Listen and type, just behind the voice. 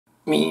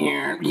See,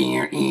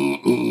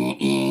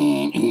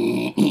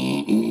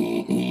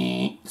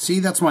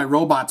 that's my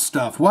robot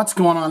stuff. What's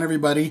going on,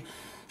 everybody?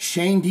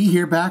 Shane D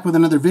here, back with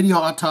another video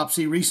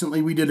autopsy.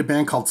 Recently, we did a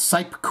band called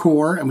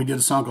Cypecore, and we did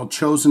a song called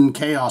Chosen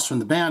Chaos from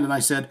the band, and I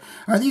said,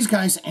 are these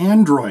guys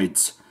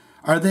androids?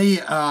 Are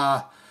they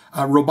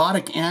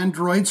robotic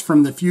androids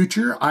from the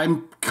future?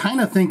 I'm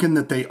kind of thinking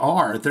that they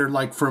are. They're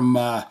like from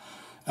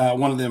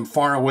one of them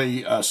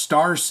faraway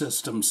star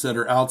systems that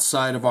are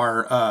outside of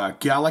our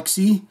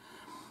galaxy.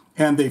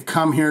 And they've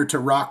come here to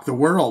rock the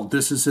world.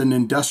 This is a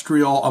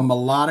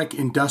melodic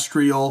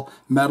industrial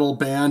metal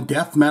band,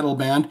 death metal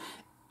band.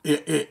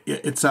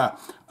 It's a,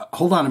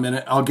 hold on a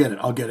minute, I'll get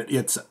it.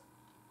 It's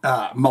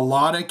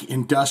melodic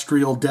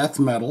industrial death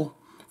metal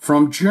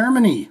from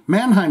Germany,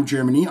 Mannheim,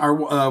 Germany.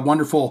 Our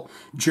wonderful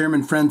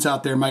German friends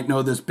out there might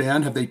know this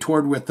band. Have they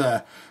toured with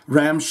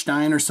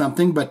Rammstein or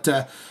something? But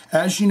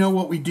as you know,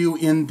 what we do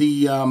in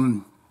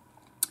the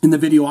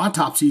video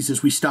autopsies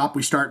is we start,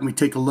 and we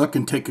take a look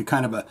and take a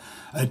kind of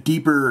a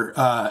deeper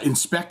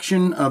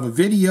inspection of a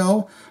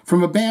video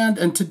from a band.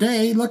 And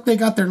today, look, they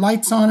got their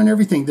lights on and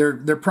everything.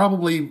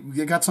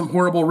 They got some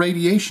horrible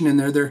radiation in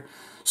there. They're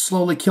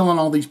slowly killing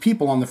all these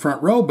people on the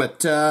front row.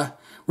 But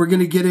we're going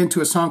to get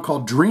into a song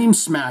called Dream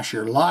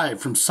Smasher, live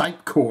from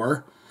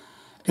Cypecore.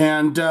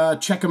 And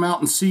check them out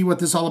and see what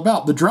this is all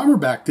about. The drummer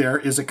back there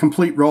is a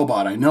complete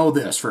robot. I know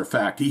this for a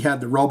fact. He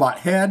had the robot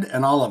head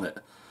and all of it.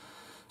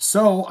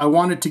 So I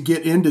wanted to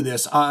get into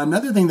this.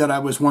 Another thing that I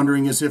was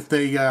wondering is if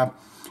they,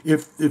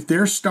 if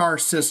their star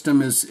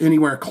system is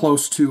anywhere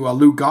close to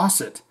Lou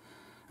Gossett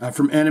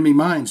from Enemy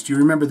Mines. Do you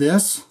remember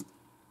this?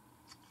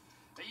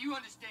 Do you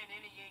understand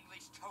any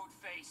English, toad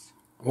face?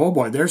 Oh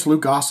boy, there's Lou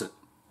Gossett.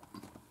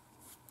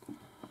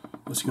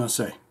 What's he gonna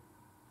say?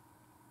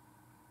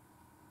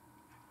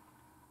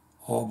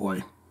 Oh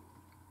boy.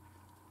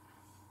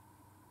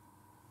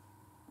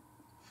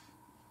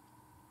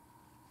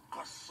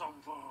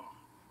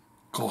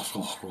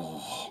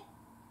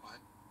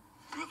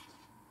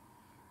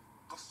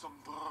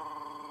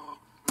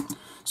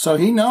 So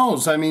he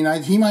knows. I mean,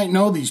 he might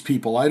know these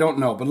people. I don't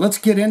know. But let's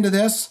get into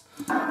this.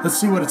 Let's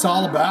see what it's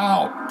all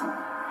about.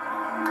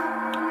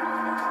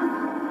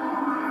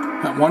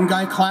 That one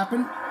guy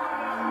clapping?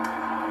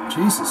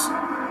 Jesus.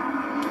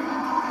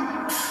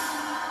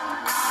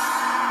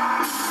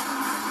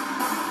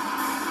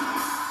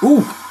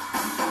 Ooh.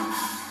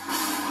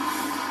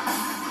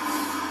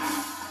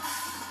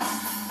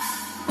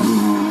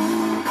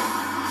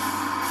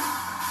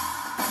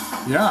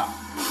 Yeah.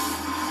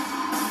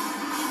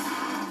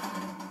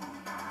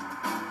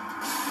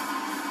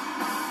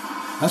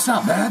 That's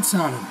not bad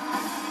sounding.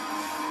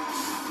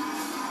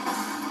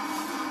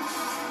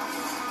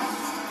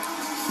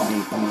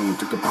 Boom, boom,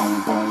 ticka,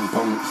 boom, boom,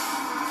 boom.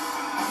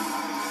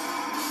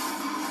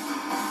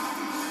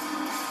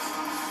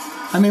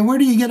 I mean, where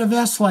do you get a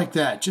vest like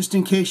that? Just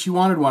in case you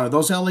wanted one. Are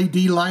those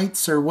LED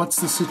lights, or what's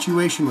the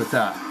situation with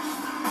that?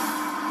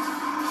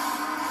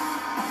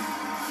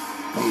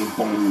 Boom,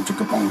 boom,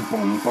 chicka, boom,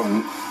 boom,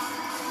 boom.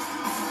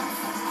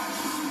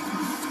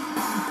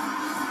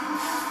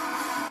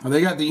 Well,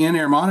 they got the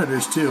in-ear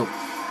monitors too.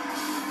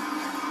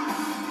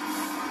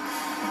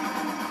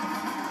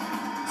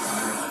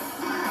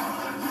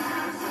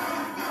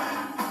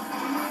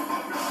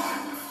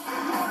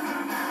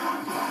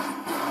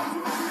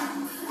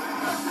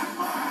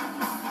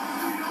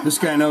 This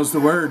guy knows the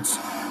words.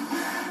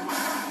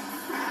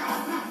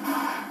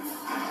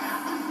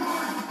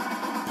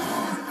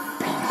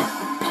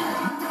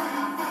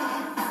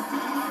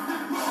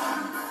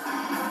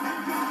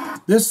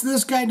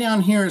 This guy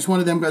down here is one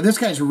of them. This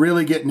guy's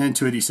really getting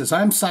into it. He says,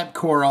 I'm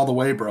Cypecore all the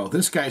way, bro.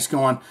 This guy's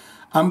going,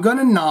 I'm going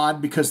to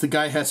nod because the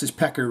guy has his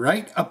pecker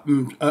right up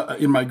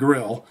in my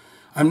grill.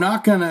 I'm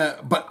not going to,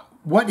 but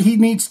what he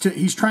needs to,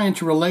 he's trying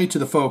to relay to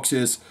the folks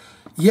is,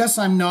 yes,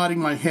 I'm nodding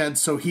my head.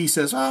 So he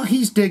says, oh,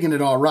 he's digging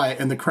it all right.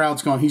 And the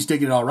crowd's going, he's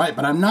digging it all right.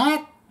 But I'm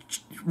not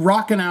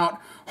rocking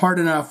out hard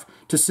enough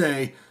to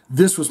say,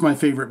 this was my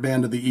favorite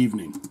band of the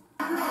evening.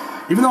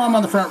 Even though I'm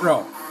on the front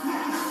row.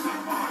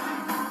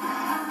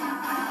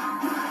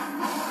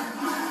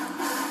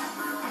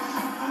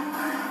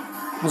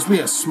 Must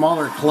be a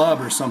smaller club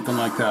or something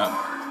like that.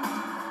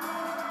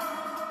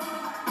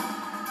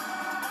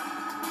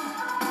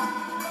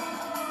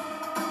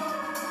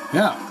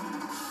 Yeah.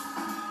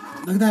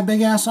 Look at that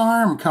big ass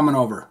arm coming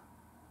over.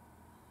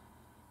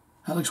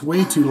 That looks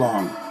way too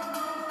long.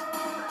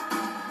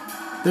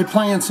 They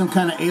playing some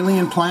kind of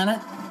alien planet?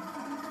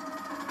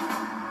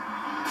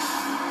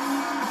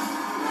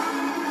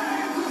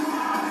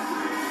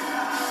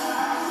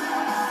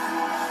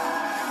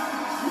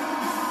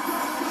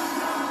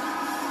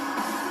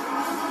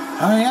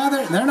 Oh yeah,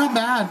 they're not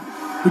bad.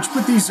 Would you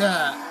put these,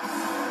 I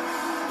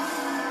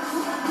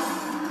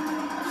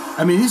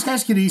mean, these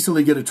guys could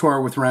easily get a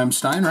tour with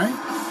Rammstein, right?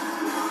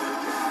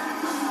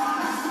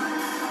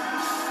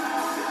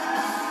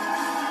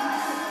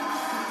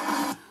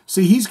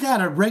 See, he's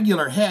got a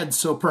regular head,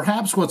 so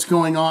perhaps what's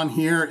going on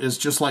here is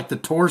just like the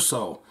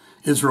torso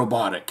is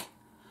robotic.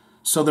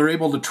 so they're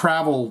able to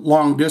travel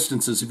long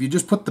distances. If you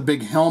just put the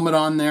big helmet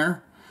on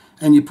there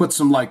and you put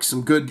some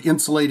good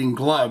insulating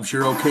gloves,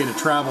 you're okay to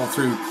travel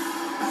through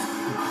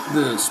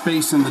the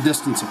space and the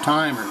distance of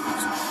time.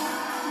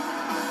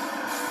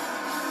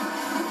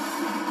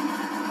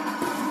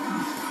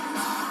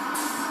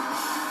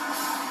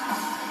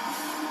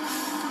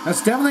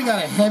 That's definitely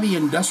got a heavy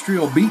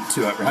industrial beat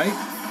to it, right?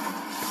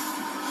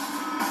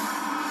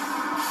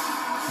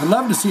 I'd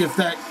love to see if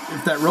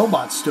that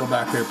robot's still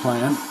back there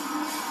playing.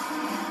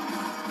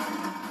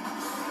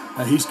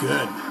 He's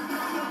good.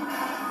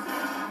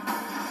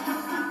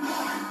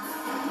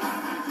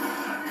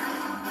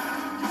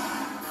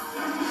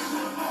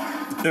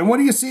 And what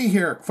do you see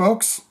here,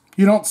 folks?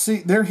 You don't see,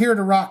 they're here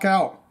to rock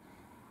out.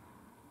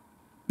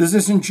 Is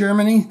this in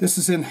Germany? This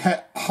is in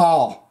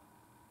Hall.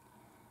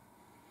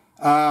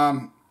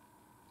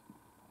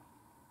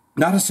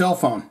 Not a cell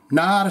phone.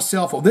 Not a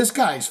cell phone. This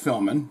guy's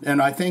filming,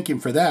 and I thank him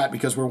for that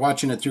because we're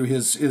watching it through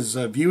his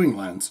viewing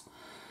lens.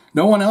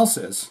 No one else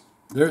is.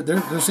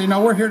 They're saying,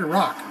 no, we're here to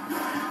rock.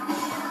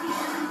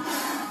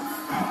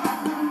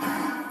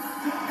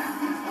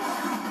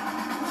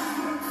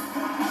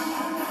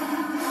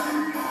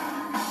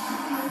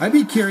 I'd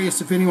be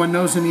curious if anyone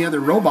knows any other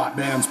robot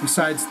bands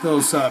besides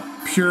those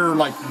pure,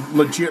 like,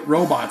 legit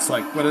robots.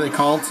 Like, what are they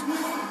called?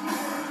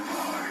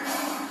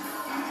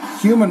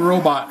 Human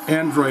robot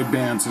android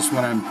bands is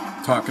what I'm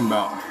talking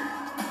about.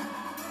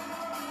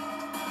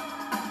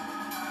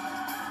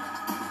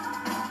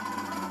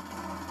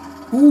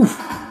 Oof.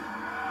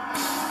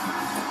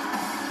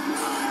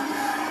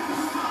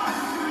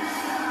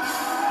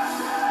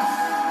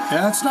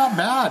 Yeah, that's not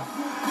bad.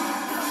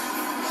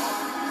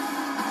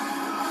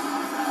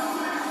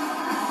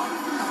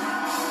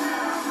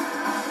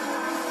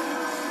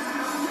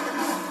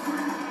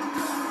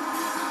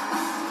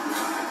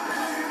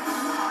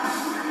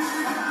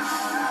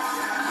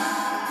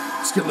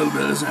 Let's get a little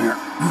bit of this in here.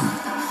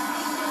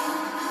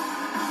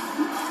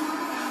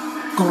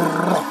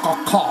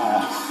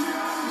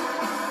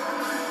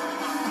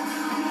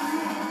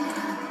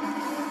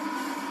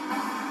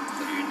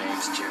 Your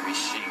name's Jerry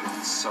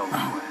Shield. So good.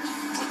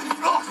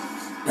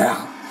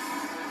 Yeah.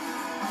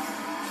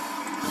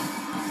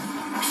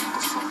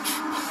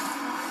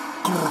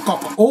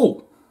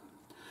 Oh!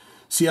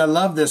 See, I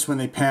love this when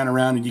they pan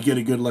around and you get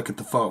a good look at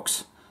the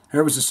folks.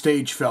 There was a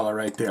stage fella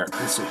right there.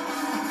 Let's see.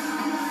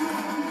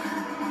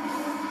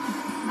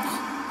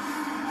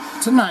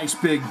 It's a nice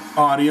big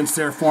audience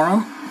there for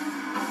him.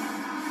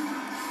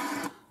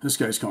 This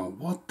guy's going,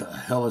 what the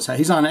hell is that?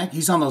 He's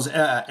on those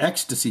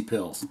ecstasy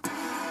pills.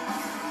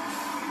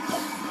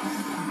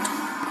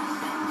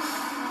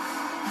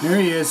 There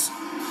he is.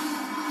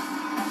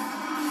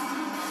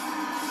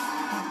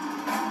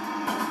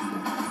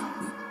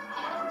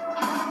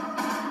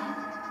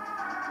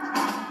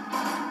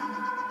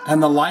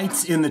 And the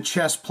lights in the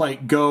chest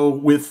plate go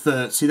with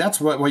the... See,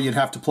 that's what you'd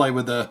have to play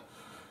with the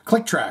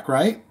click track,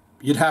 right?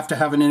 You'd have to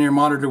have an in-ear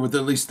monitor with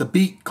at least the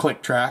beat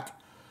click track,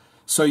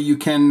 so you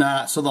can,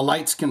 so the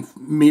lights can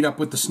meet up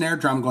with the snare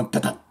drum going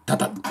ta-ta,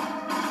 ta-ta.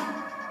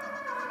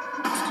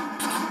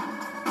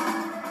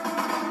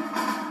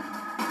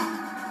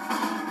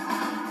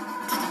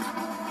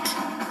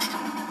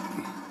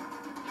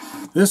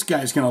 This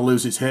guy's gonna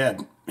lose his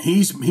head.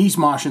 He's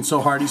moshing so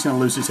hard he's gonna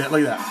lose his head.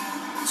 Look at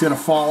that. He's gonna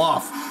fall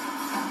off.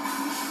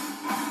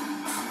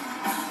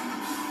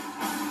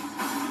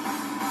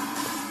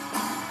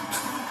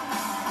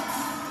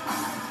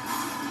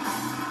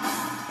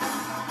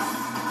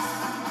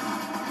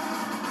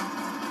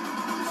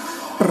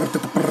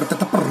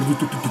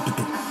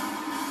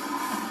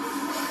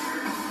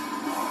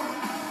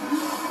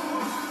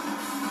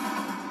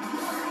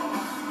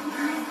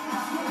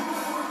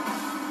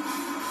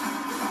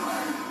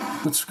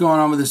 What's going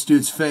on with this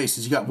dude's face?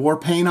 Has he got war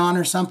paint on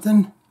or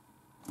something?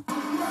 I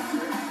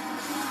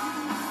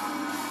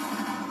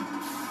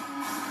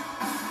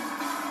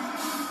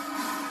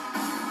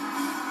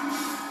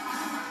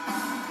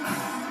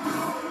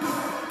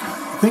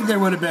think there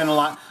would have been a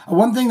lot.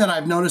 One thing that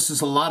I've noticed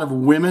is a lot of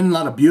women, a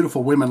lot of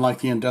beautiful women like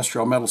the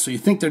industrial metal. So you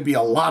think there'd be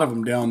a lot of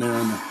them down there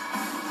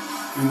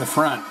in the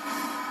front.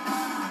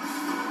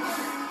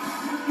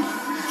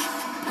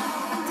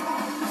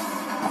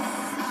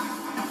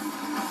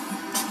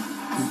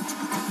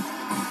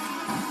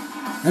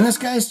 And this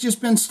guy's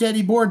just been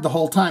steady bored the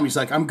whole time. He's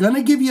like, I'm going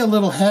to give you a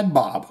little head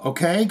bob,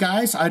 okay,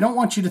 guys? I don't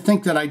want you to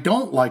think that I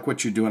don't like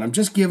what you're doing. I'm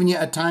just giving you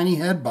a tiny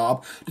head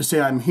bob to say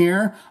I'm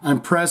here,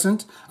 I'm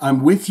present,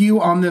 I'm with you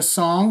on this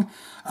song,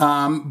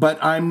 but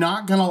I'm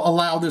not going to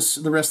allow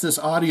the rest of this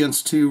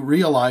audience to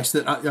realize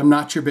that I'm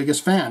not your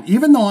biggest fan,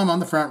 even though I'm on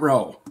the front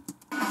row.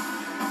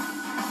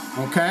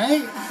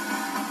 Okay?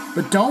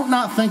 But don't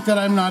not think that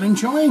I'm not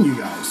enjoying you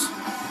guys.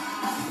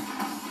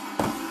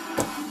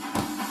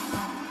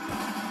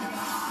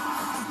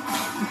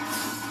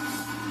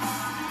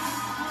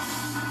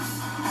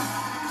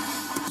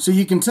 So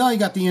you can tell he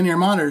got the in-ear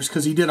monitors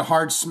because he did a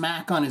hard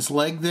smack on his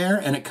leg there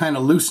and it kind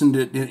of loosened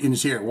it in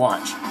his ear.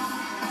 Watch.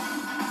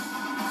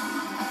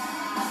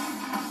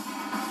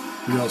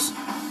 He goes.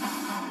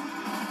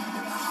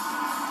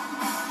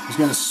 He's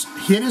gonna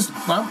hit his,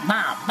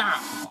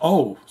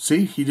 oh,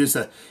 see, he did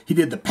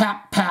the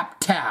pap,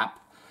 pap, tap.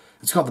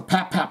 It's called the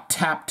pap, pap,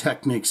 tap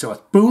technique. So it's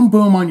boom,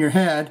 boom on your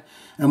head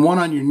and one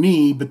on your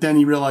knee, but then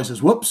he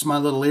realizes, whoops, my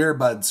little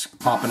earbud's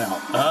popping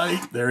out.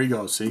 There he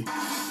goes, see?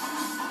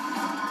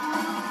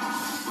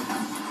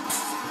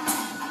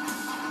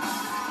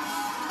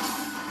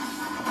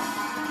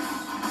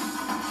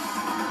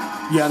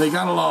 Yeah, they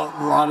got a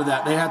lot of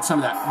that. They had some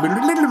of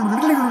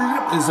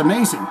that. It's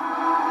amazing.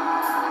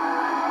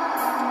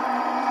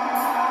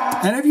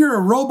 And if you're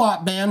a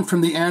robot band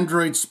from the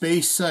Android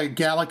space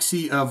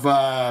galaxy of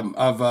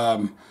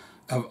another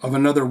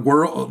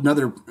world,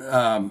 another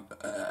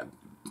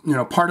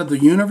part of the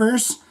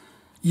universe,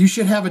 you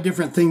should have a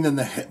different thing than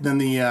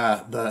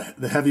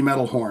the heavy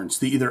metal horns.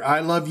 The either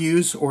I love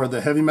yous or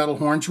the heavy metal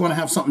horns. You want to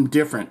have something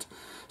different,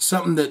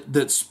 something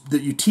that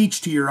you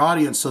teach to your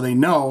audience so they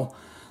know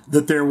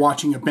that they're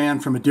watching a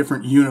band from a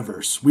different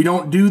universe. We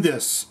don't do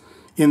this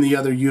in the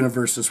other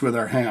universes with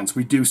our hands.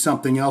 We do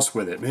something else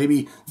with it.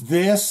 Maybe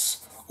this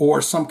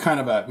or some kind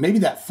of maybe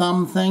that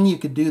thumb thing. You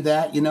could do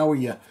that,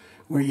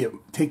 where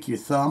you take your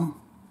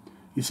thumb.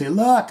 You say,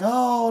 look,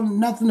 oh,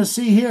 nothing to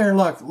see here.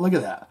 Look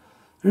at that.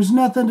 There's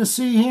nothing to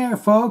see here,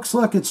 folks.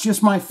 Look, it's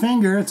just my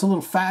finger. It's a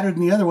little fatter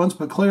than the other ones,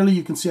 but clearly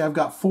you can see I've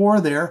got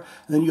 4 there.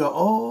 And then you go,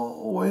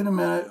 oh, wait a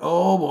minute.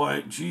 Oh,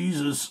 boy,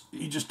 Jesus,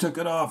 he just took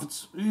it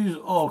off.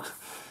 Oh,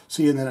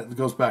 see, and then it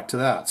goes back to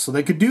that. So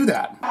they could do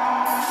that.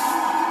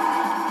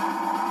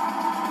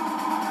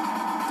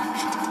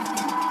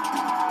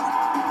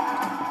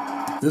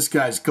 This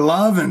guy's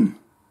gloving.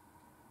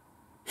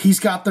 He's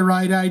got the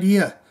right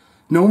idea.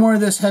 No more of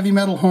this heavy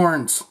metal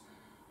horns.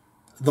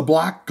 The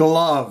black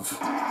glove.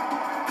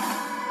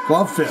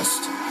 Glove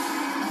fist.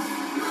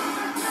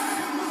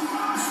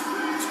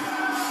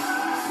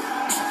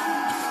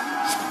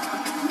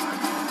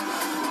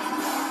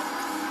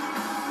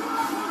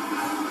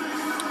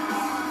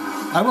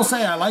 I will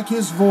say I like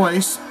his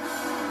voice.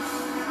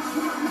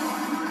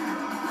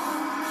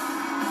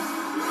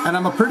 And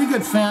I'm a pretty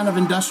good fan of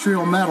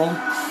industrial metal.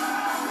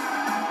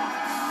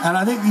 And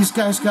I think these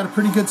guys got a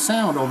pretty good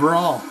sound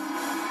overall.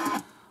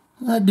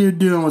 What's that dude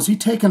doing? Was he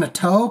taking a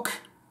toke?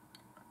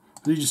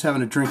 Or was he just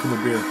having a drink of a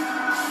beer?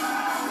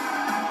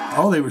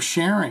 Oh, they were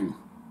sharing.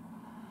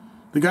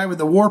 The guy with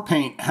the war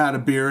paint had a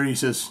beer and he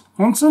says,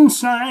 "What's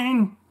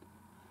insane?"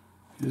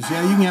 He says,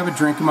 "Yeah, you can have a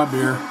drink of my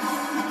beer."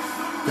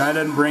 Guy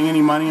doesn't bring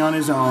any money on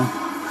his own.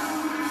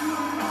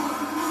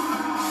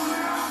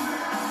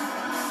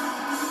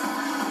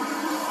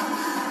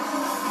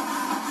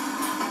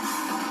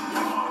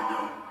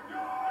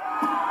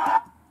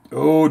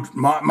 Oh,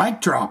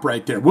 mic drop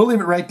right there. We'll leave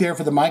it right there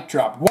for the mic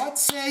drop. What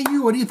say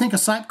you? What do you think of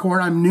Cypecore?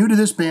 I'm new to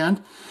this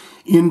band.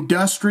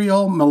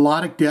 Industrial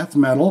melodic death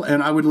metal,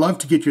 and I would love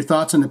to get your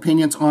thoughts and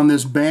opinions on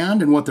this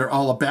band and what they're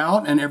all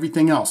about and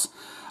everything else.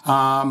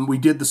 We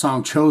did the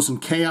song Chosen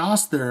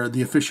Chaos,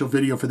 the official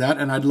video for that,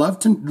 and I'd love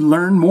to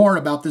learn more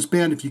about this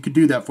band if you could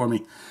do that for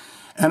me.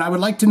 And I would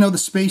like to know the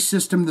space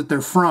system that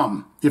they're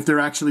from, if they're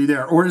actually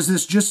there. Or is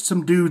this just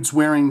some dudes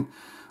wearing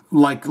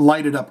like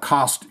lighted up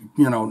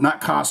not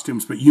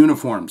costumes, but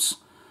uniforms?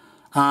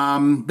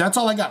 That's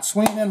all I got.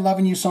 Swinging in,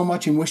 loving you so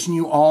much, and wishing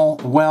you all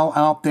well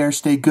out there.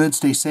 Stay good,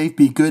 stay safe,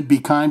 be good, be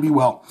kind, be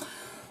well.